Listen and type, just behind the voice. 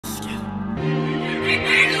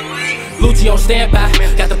Lucci on standby.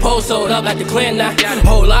 Got the pole sold up like the clan now.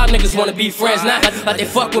 Whole lot of niggas wanna be friends now. Like they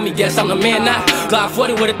fuck with me, guess I'm the man now. Glock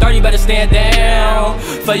 40 with a 30, better stand down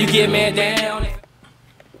before you get man down.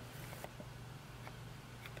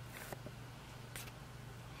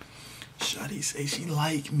 Shawty say she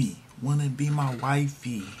like me, wanna be my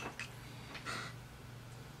wifey.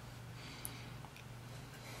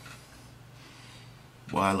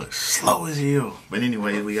 Boy, I look slow as hell. But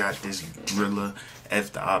anyway, we got this Drilla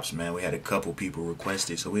F the Opps, man. We had a couple people request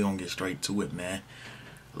it, so we gonna get straight to it, man.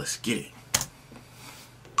 Let's get it.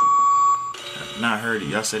 I've not heard it.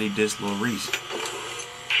 Y'all said he dissed Lil Reese.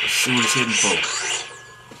 Let's see what it's hitting for.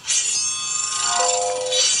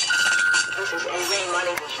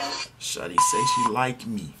 Shawty say she like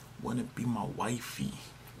me, wanna be my wifey.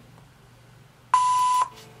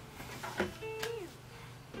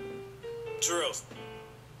 Drills.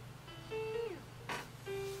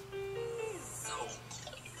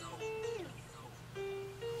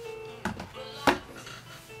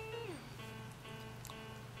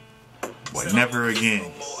 Boy, never again.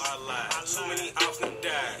 So many ops done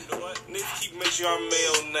died. You know what? Niggas keep mentioning our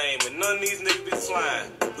male name, and none of these niggas be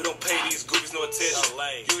flying. We don't pay these goofies no attention.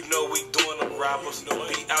 You know we doing the rappers.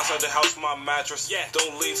 Be outside the house with my mattress.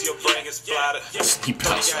 Don't leave till your brain gets splattered. Sleep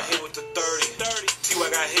Got outside. hit with the 30. T.Y.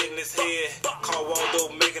 got hit in his head. Call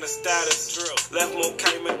Waldo making a status. Left Mo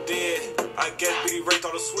came in dead. I guess B.D. Ray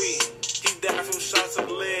thought it sweet. He died from shots to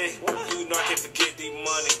the leg. You know I can't forget these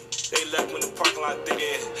money. They left me in the parking lot dead.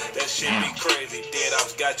 That shit be crazy. Dead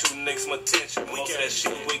ops got you niggas some attention. Most of that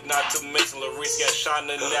shit weak, not to mention Rayski got shot in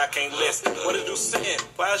the leg. I can't listen. What did you saying?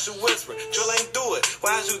 Why is you whispering? Drill ain't do it.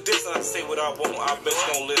 Why is you dissing? I say what I want. I bet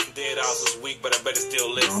you gon' listen. Dead ops is weak, but I better still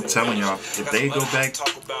listen. I'm telling y'all, if they go back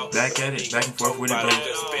at it, back and forth with it, bro,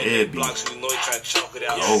 it'd be blocks, you know he trying to choke it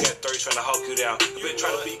out. Oh. Got 30 trying to hawk you down. You been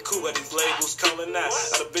trying to be cool, but these labels calling out.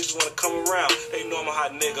 Now the bitches wanna come around. They know I'm a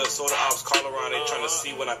hot nigga, so the ops call around. They trying to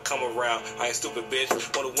see when I come around. I ain't stupid, bitch.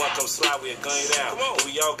 When the one come slide, we a gun you down. But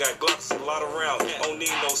we all got Glocks, a lot of rounds. Don't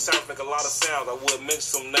need no sounds, make a lot of sounds. I would mention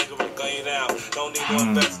some nigga, but gun you down. Don't need no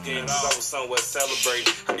investigating, cause I was somewhere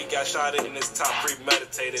celebrating. He got shot in his top,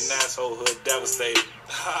 premeditated, asshole hood devastated.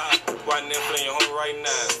 Right now, playing your home right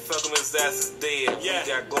now. Fuck him, his ass is dead. We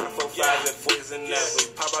got Glock 45 and 40s and that. When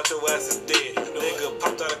you pop out, your ass is dead. Nigga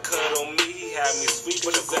popped out a cut on me. He had me sweet,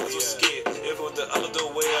 but his ass was scared. If it was the other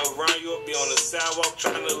way around, you'll be on the sidewalk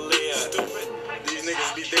trying to live. These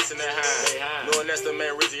niggas be dissing that high. Knowing that's the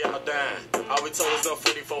man Rizzy out dying. All we told is on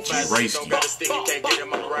 44 fast. Don't got a stick, he can't get in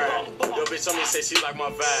my ride. Yo, bitch on me say she like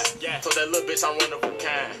my vibe. Told that little bitch I'm one of a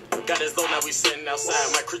kind. Got his low, now we sitting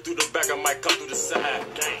outside. Might creep through the back, I might come through the side.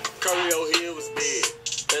 Curry O'Hill was big.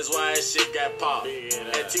 That's why his shit got popped.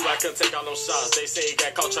 And T.Y. couldn't take all them shots. They say he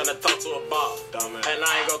got caught trying to talk to a bot. And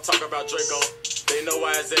I ain't gonna talk about Draco. They know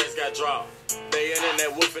why his ass got dropped. They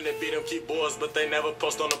internet woofing and beat them keyboards, but they never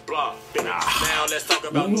post on the block. Now let's talk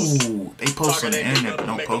about ooh, they post on the internet, but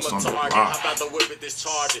don't post on the block. How about the whip it,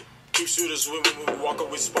 discharge it? Keep shooters with me when we walk up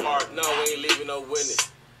with spar. No, we ain't leaving no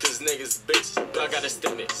witness. Cause niggas bitch, I got a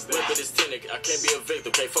stimmic. Whip it is tinnick. I can't be a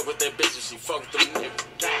victim. Can't fuck with that bitch if she fuck with them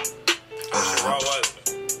niggas.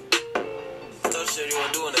 No shit, you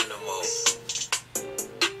ain't doing that no more.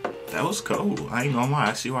 That was cool. I ain't gonna lie.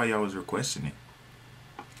 I see why y'all was requesting it.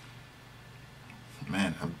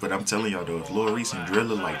 Man, but I'm telling y'all though, if Lil Reese and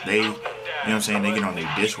Drilla, like they, you know what I'm saying, they get on their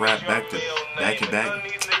diss rap back to back.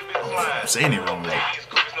 I'm saying it wrong, like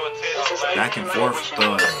back and forth,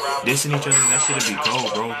 dissing each other. That shit'd be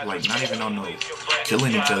cold, bro. Like not even on no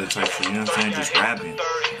killing each other type shit. You know what I'm saying? Just rapping.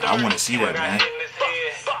 I want to see that, man.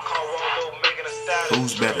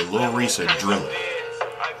 Who's better, Lil Reese or Drilla?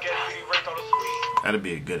 That'd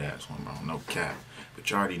be a good ass one, bro. No cap. But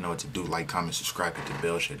you already know what to do. Like, comment, subscribe, hit the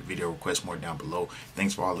bell, share the video, request more down below.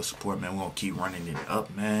 Thanks for all the support, man. We're gonna keep running it up,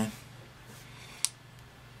 man.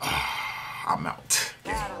 I'm out.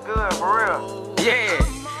 Good, for real. Yeah.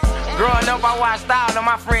 Growing up, I watched all of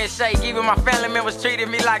my friends shake. Even my family members treated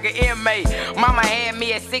me like an inmate. Mama had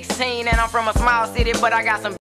me at 16, and I'm from a small city, but I got some